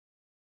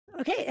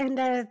Okay, and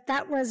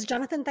that was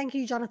Jonathan. Thank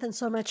you, Jonathan,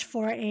 so much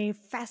for a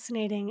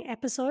fascinating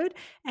episode.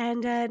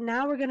 And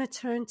now we're going to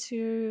turn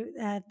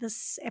to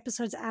this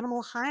episode's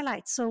animal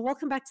highlights. So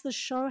welcome back to the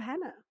show,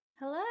 Hannah.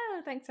 Hello,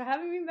 thanks for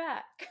having me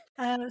back.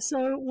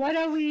 So what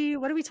are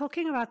we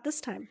talking about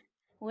this time?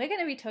 We're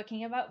going to be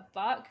talking about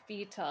bark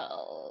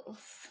beetles.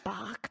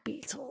 Bark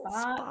beetles.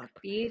 Bark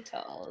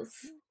beetles.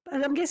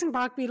 I'm guessing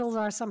bark beetles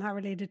are somehow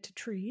related to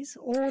trees,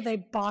 or they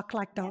bark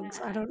like dogs.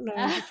 Yeah. I don't know.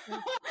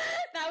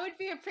 That would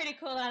be a pretty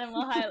cool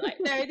animal highlight.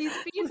 There are these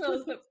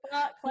beetles that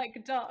bark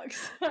like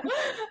dogs.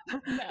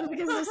 No. Like,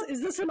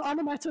 is this an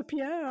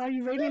onomatopoeia? Are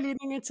you really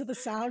leaning into the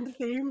sound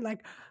theme?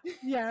 Like,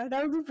 yeah,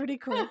 that would be pretty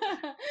cool.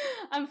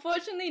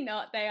 Unfortunately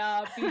not. They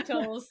are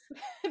beetles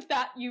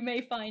that you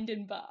may find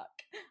in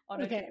bark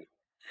on a tree.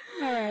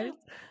 All right.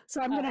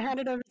 So I'm going to hand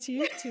it over to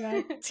you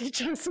to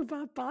teach us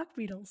about bark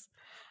beetles.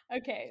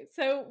 Okay,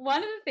 so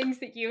one of the things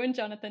that you and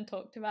Jonathan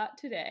talked about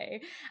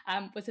today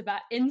was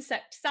about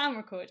insect sound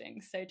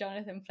recordings. So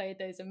Jonathan played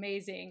those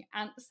amazing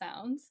ant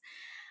sounds.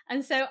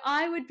 And so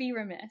I would be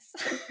remiss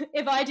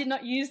if I did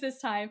not use this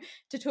time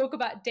to talk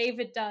about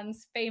David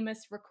Dunn's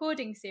famous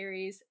recording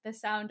series, The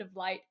Sound of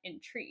Light in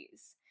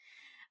Trees.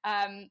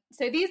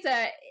 So these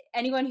are,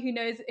 anyone who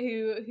knows,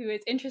 who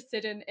is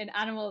interested in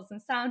animals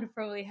and sound have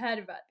probably heard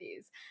about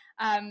these.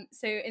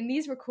 So in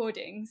these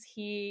recordings,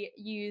 he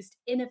used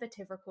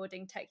innovative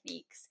recording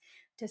techniques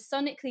to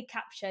sonically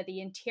capture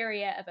the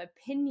interior of a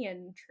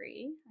pinyon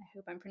tree, I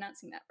hope I'm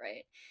pronouncing that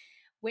right,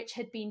 which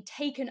had been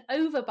taken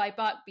over by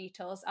bark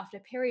beetles after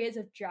periods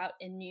of drought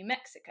in New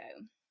Mexico.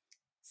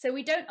 So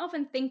we don't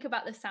often think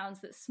about the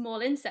sounds that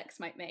small insects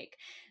might make,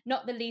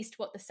 not the least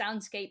what the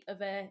soundscape of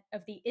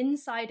the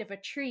inside of a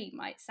tree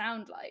might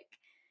sound like.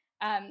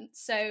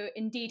 So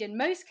indeed, in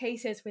most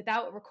cases,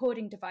 without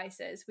recording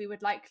devices, we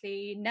would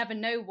likely never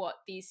know what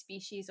these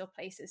species or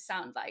places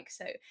sound like.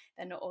 So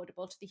they're not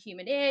audible to the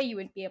human ear. You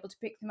wouldn't be able to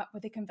pick them up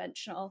with a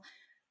conventional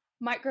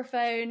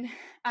microphone.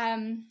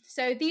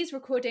 So these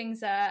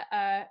recordings are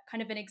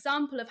kind of an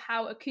example of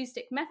how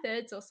acoustic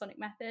methods or sonic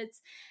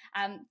methods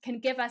can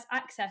give us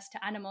access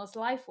to animals'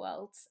 life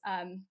worlds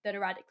that are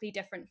radically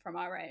different from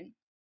our own.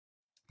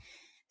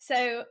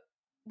 So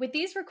with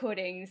these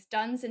recordings,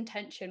 Dunn's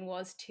intention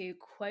was to,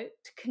 quote,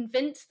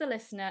 convince the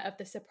listener of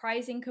the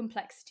surprising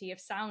complexity of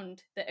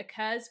sound that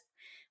occurs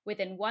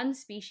within one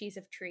species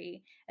of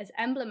tree as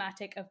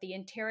emblematic of the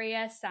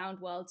interior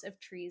sound worlds of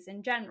trees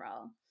in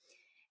general.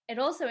 It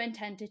also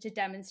intended to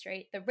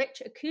demonstrate the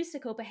rich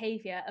acoustical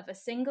behavior of a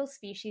single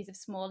species of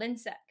small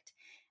insect,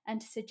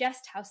 and to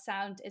suggest how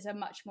sound is a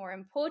much more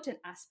important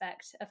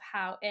aspect of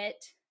how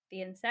it,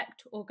 the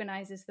insect,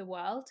 organizes the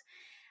world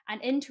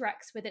and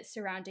interacts with its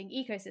surrounding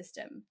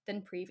ecosystem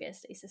than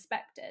previously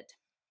suspected.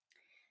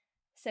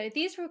 So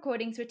these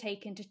recordings were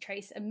taken to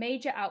trace a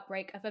major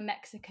outbreak of a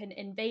Mexican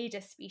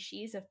invader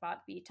species of bark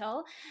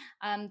beetle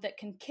that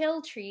can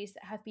kill trees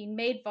that have been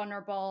made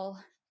vulnerable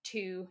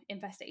to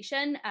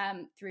infestation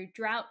through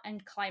drought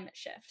and climate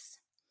shifts.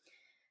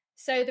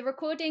 So the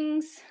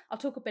recordings, I'll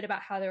talk a bit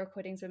about how the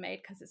recordings were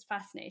made because it's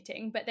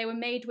fascinating, but they were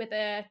made with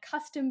a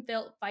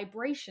custom-built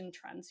vibration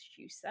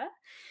transducer,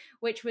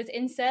 which was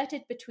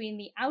inserted between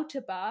the outer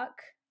bark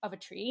of a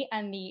tree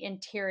and the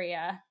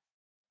interior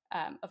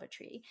of a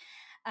tree.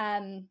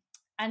 And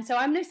so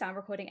I'm no sound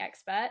recording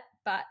expert,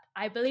 but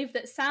I believe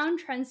that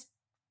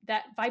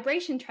that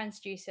vibration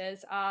transducers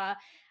are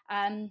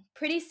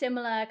pretty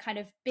similar, kind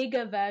of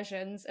bigger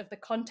versions of the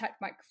contact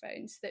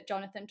microphones that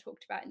Jonathan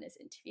talked about in this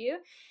interview.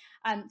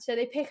 So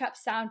they pick up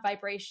sound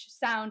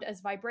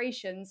as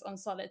vibrations on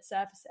solid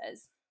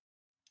surfaces.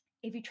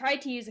 If you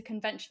tried to use a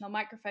conventional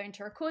microphone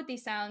to record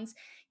these sounds,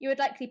 you would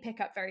likely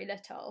pick up very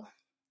little.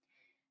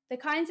 The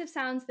kinds of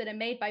sounds that are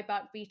made by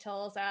bark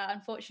beetles are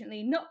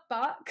unfortunately not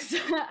barks,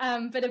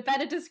 but are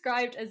better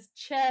described as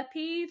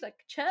chirpy,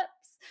 like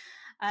chirps,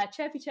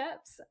 chirpy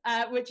chirps,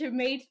 which are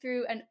made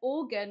through an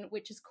organ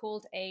which is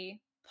called a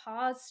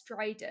pars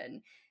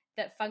stridon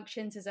that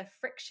functions as a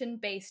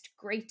friction-based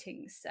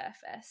grating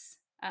surface.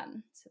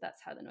 So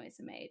that's how the noise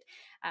are made.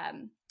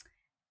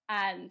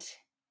 And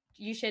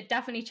you should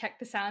definitely check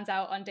the sounds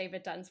out on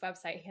David Dunn's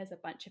website. He has a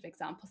bunch of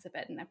examples of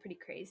it, and they're pretty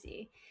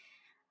crazy.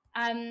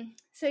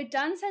 So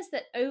Dunn says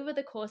that over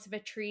the course of a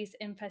tree's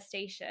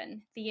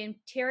infestation, the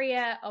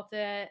interior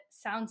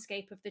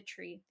soundscape of the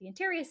tree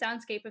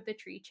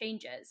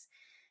changes.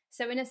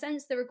 So in a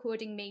sense, the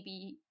recording may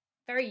be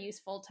very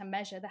useful to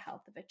measure the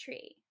health of a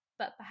tree.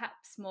 But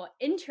perhaps more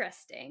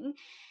interesting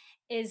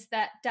is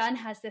that Dunn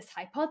has this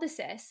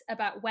hypothesis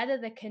about whether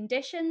the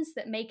conditions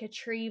that make a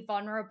tree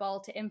vulnerable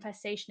to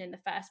infestation in the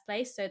first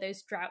place, so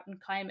those drought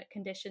and climate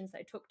conditions that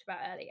I talked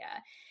about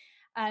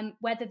earlier,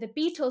 whether the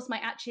beetles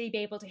might actually be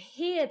able to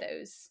hear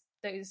those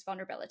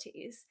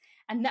vulnerabilities.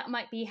 And that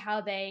might be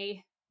how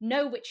they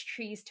know which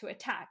trees to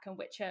attack and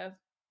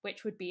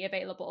which would be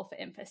available for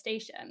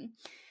infestation.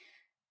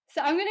 So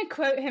I'm going to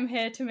quote him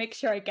here to make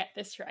sure I get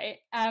this right.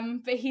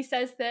 But he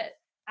says that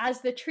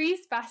as the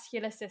tree's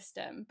vascular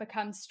system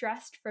becomes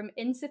stressed from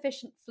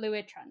insufficient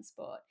fluid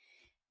transport,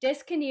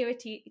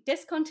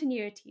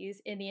 discontinuities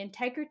in the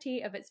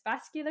integrity of its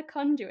vascular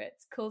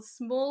conduits cause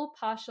small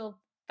partial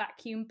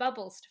vacuum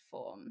bubbles to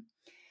form.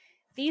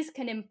 These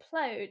can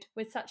implode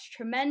with such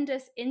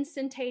tremendous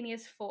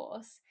instantaneous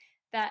force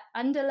that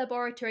under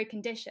laboratory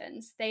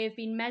conditions, they have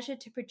been measured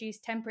to produce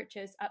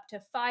temperatures up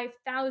to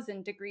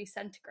 5,000 degrees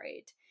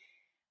centigrade.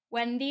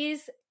 When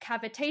these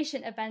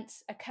cavitation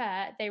events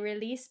occur, they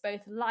release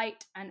both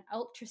light and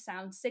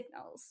ultrasound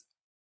signals.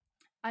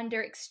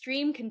 Under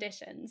extreme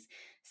conditions,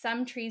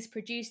 some trees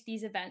produce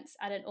these events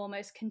at an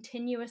almost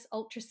continuous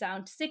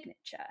ultrasound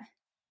signature,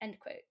 end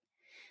quote.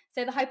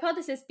 So the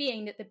hypothesis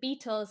being that the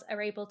beetles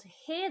are able to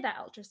hear that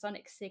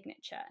ultrasonic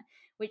signature,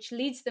 which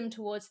leads them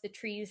towards the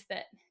trees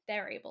that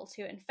they're able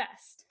to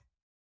infest.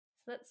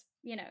 So that's,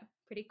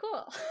 pretty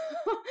cool.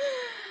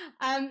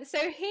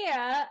 So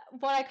here,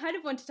 what I kind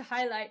of wanted to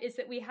highlight is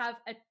that we have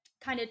a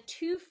kind of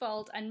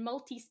twofold and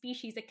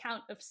multi-species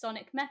account of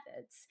sonic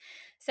methods.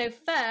 So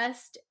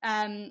first,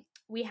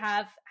 we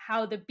have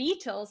how the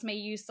beetles may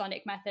use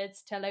sonic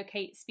methods to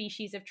locate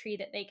species of tree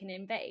that they can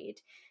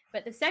invade.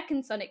 But the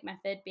second sonic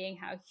method being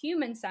how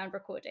human sound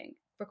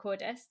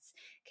recordists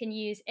can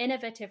use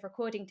innovative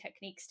recording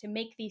techniques to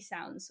make these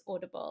sounds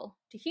audible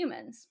to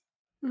humans.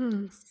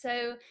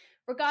 So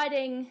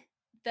regarding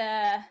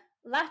the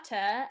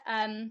latter,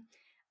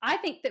 I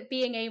think that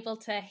being able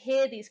to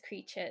hear these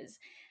creatures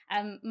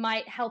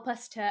might help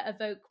us to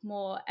evoke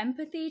more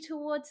empathy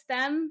towards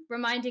them,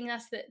 reminding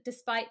us that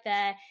despite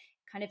their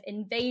kind of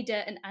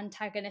invader and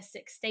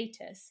antagonistic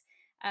status,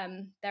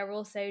 they're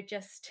also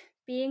just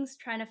beings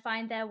trying to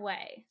find their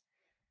way.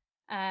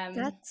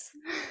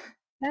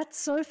 That's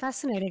so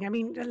fascinating. I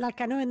mean,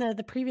 like I know in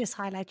the previous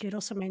highlight, you had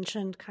also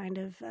mentioned kind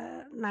of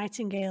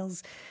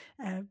nightingales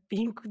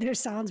their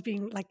sounds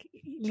being like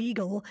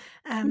legal,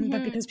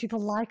 but because people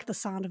like the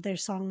sound of their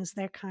songs,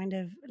 they're kind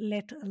of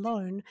let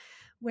alone.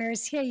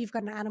 Whereas here you've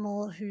got an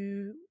animal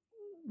who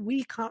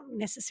we can't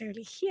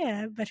necessarily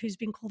hear, but who's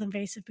been called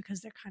invasive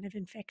because they're kind of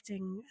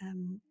infecting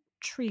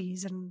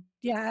trees. And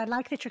yeah, I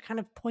like that you're kind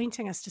of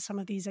pointing us to some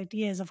of these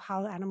ideas of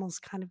how animals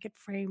kind of get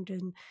framed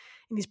in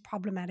these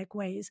problematic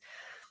ways.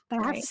 But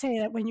I have to say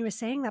that when you were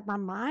saying that, my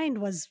mind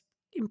was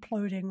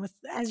imploding with,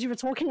 as you were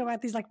talking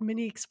about these like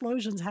mini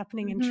explosions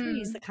happening in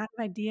trees, the kind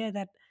of idea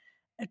that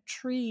a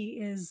tree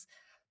is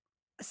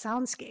a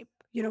soundscape.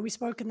 We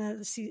spoke in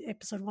the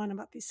episode 1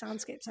 about these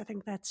soundscapes. I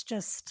think that's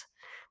just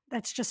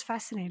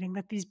fascinating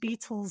that these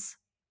beetles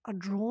are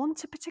drawn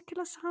to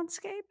particular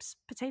soundscapes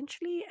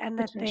potentially, and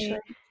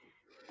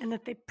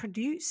that they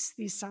produce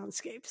these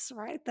soundscapes,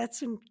 right?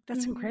 That's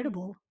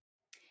incredible.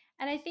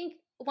 And I think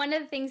one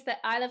of the things that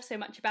I love so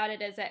much about it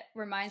is it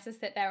reminds us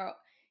that there are,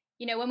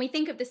 when we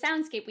think of the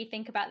soundscape, we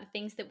think about the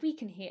things that we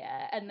can hear,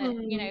 and that,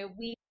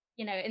 we,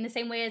 in the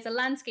same way as a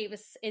landscape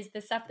is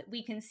the stuff that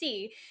we can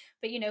see.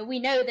 But, we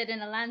know that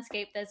in a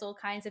landscape, there's all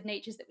kinds of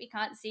natures that we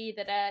can't see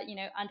that are,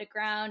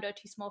 underground or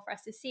too small for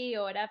us to see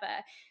or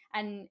whatever.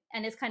 And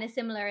it's kind of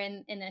similar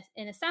in a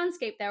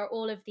soundscape. There are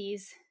all of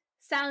these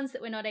sounds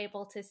that we're not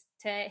able to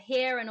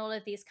hear, and all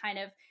of these kind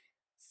of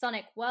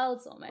sonic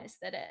worlds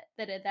almost that are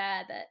there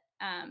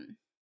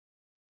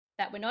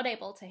that we're not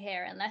able to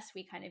hear unless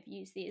we kind of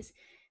use these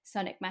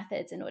sonic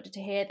methods in order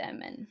to hear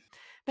them.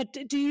 But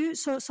do you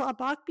so are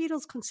bark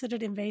beetles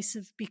considered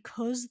invasive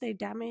because they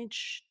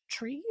damage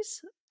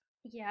trees?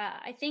 Yeah,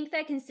 I think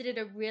they're considered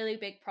a really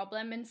big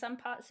problem in some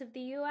parts of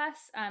the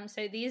US.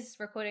 So these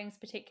recordings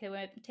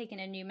particularly were taken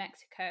in New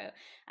Mexico.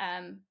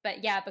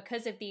 But yeah,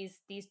 because of these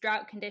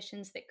drought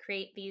conditions that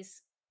create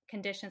these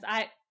conditions,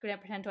 I don't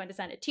pretend to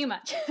understand it too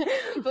much,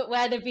 but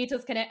where the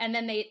beetles can, and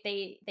then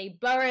they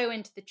burrow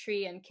into the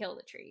tree and kill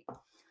the tree.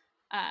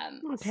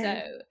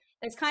 So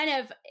there's kind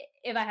of,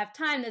 if I have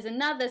time, there's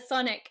another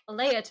sonic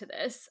layer to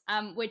this,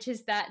 which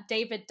is that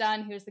David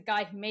Dunn, who was the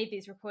guy who made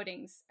these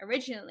recordings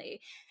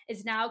originally,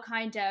 is now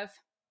kind of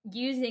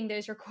using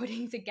those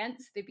recordings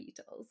against the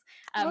Beatles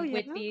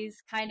with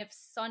these kind of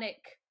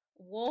sonic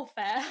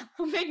warfare.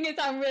 I'm making it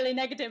sound really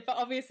negative, but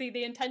obviously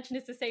the intention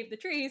is to save the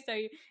trees, so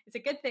it's a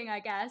good thing, I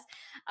guess.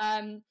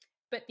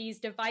 But these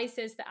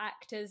devices that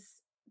act as,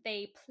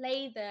 they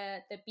play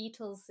the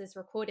Beatles'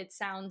 recorded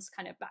sounds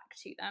kind of back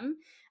to them,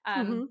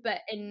 but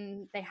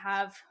they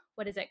have,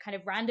 kind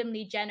of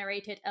randomly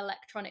generated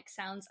electronic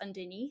sounds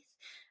underneath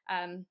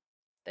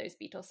those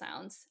Beatles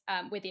sounds,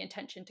 with the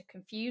intention to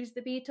confuse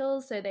the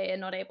Beatles so they are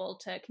not able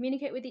to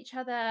communicate with each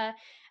other,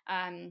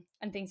 and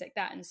things like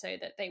that, and so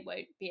that they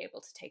won't be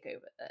able to take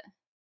over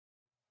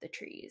the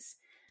trees.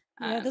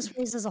 This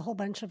raises a whole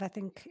bunch of, I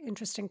think,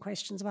 interesting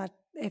questions about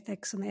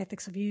ethics and the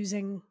ethics of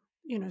using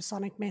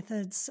sonic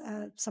methods,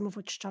 some of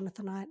which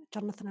Jonathan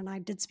and I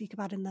did speak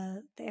about in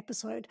the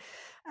episode.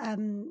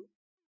 And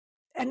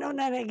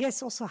I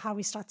guess also how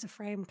we start to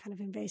frame kind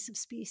of invasive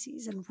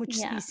species and which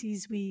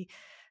species we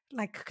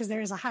like, because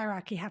there is a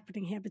hierarchy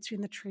happening here between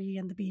the tree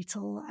and the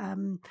beetle,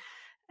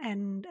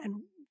 and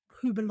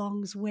who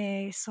belongs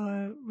where.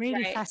 So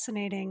really Right.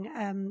 fascinating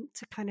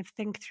to kind of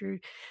think through.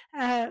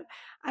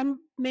 I'm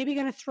maybe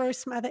going to throw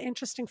some other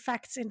interesting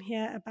facts in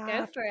here Go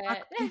about for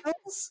bark it.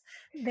 beetles.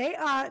 They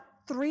are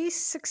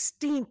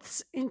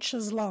 3/16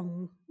 inches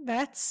long.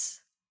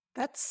 That's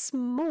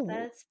small.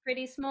 That's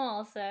pretty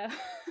small, so.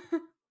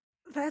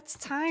 That's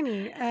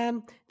tiny.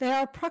 They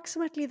are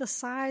approximately the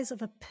size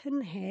of a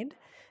pinhead.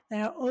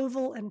 They are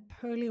oval and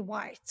pearly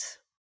white.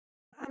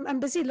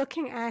 I'm busy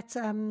looking at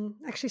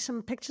actually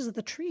some pictures of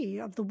the tree,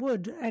 of the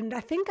wood, and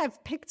I think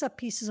I've picked up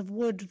pieces of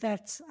wood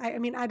that I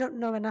mean, I don't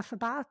know enough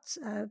about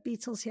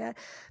beetles here,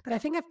 but I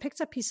think I've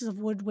picked up pieces of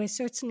wood where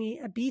certainly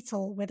a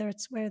beetle, whether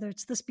it's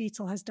this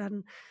beetle has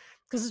done,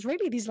 because it's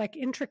really these like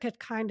intricate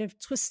kind of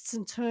twists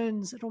and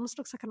turns. It almost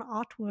looks like an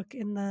artwork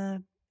in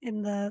the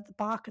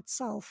bark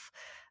itself.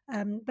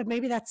 But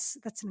maybe that's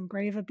an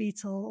engraver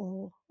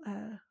beetle,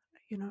 or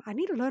I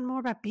need to learn more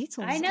about I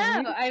beetles.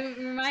 know. I'm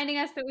reminding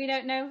us that we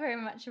don't know very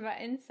much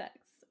about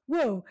insects.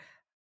 Whoa.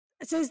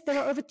 It says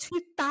there are over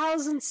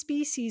 2,000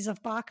 species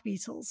of bark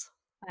beetles.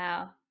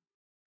 Wow.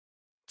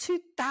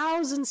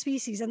 2,000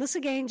 species. And this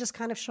again just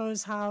kind of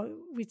shows how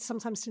we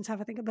sometimes tend to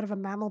have, I think, a bit of a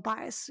mammal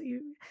bias.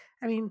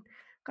 I mean,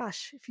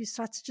 gosh, if you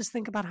start to just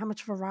think about how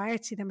much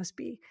variety there must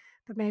be.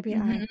 But maybe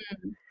I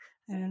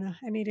don't know.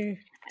 I need to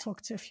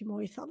talk to a few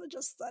more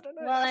ethologists. I don't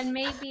know. Well, and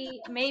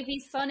maybe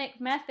sonic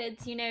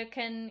methods,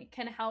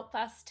 can help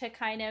us to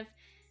kind of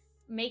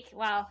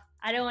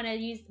I don't want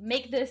to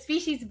make the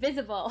species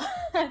visible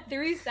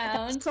through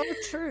sound. That's so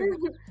true.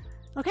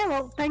 Okay,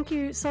 well, thank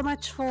you so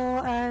much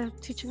for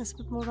teaching us a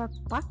bit more about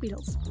bark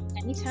beetles.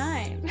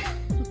 Anytime.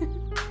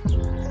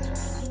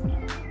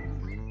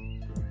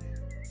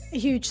 A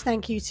huge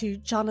thank you to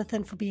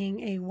Jonathan for being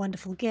a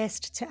wonderful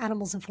guest, to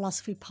Animals in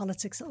Philosophy,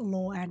 Politics,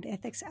 Law and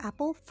Ethics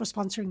A.P.P.L.E for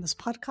sponsoring this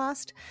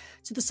podcast,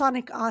 to the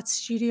Sonic Arts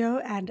Studio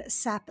and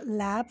S2E2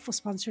 Lab for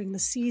sponsoring the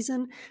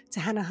season, to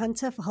Hannah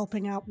Hunter for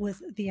helping out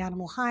with the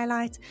animal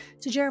highlight,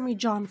 to Jeremy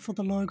John for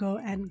the logo,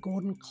 and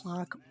Gordon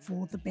Clarke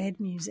for the bed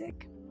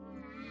music.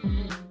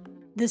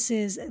 This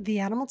is The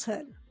Animal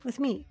Turn with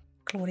me,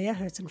 Claudia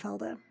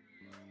Hirtenfelder.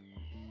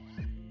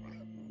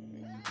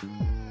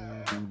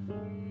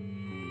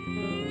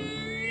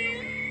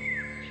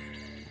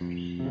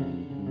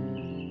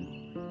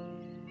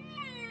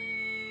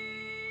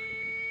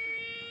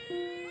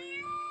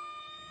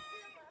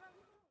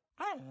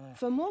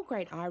 For more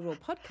great iRaw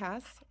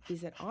podcasts,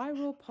 visit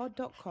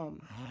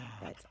irawpod.com.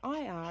 That's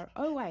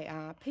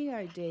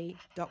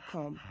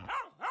IROARPOD.com.